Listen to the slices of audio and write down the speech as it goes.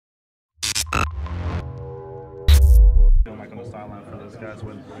like on the sideline for those guys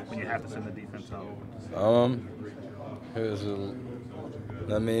when you have to send the defense out? It was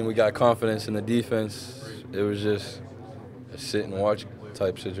we got confidence in the defense. It was just a sit and watch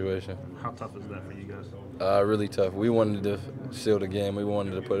type situation. How tough is that for you guys? Really tough. We wanted to seal the game. We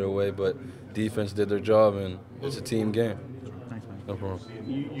wanted to put it away, but defense did their job, and it's a team game. Thanks, man. No problem.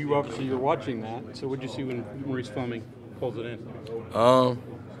 You obviously you're watching that. So what did you see when Maurice Fleming pulls it in?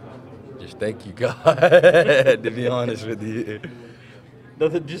 Just thank you, God. To be honest with you.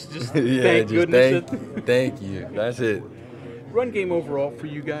 Nothing, just Yeah, thank just goodness. thank you. That's it. Run game overall for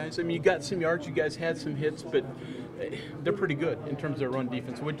you guys. I mean, you got some yards, you guys had some hits, but they're pretty good in terms of their run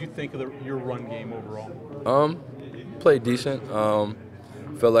defense. What did you think of your run game overall? Played decent.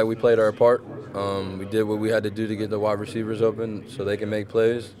 Felt like we played our part. We did what we had to do to get the wide receivers open so they can make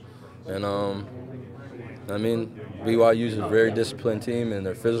plays. And BYU is a very disciplined team, and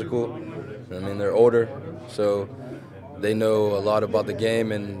they're physical. They're older, so they know a lot about the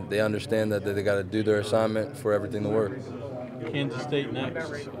game, and they understand that they got to do their assignment for everything to work. Kansas State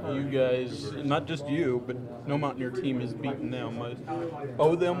next. You guys, not just you, but no Mountaineer team has beaten them.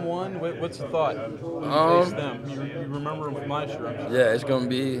 Owe them one? What's the thought when you face them? You remember them from last year, I'm sure. Yeah, it's going to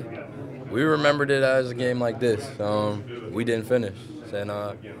be – we remembered it as a game like this. We didn't finish. And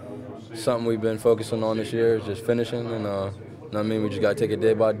something we've been focusing on this year is just finishing. And, we just got to take it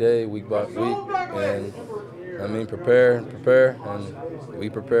day by day, week by week. And, prepare. And we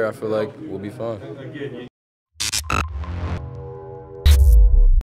prepare, I feel like we'll be fine.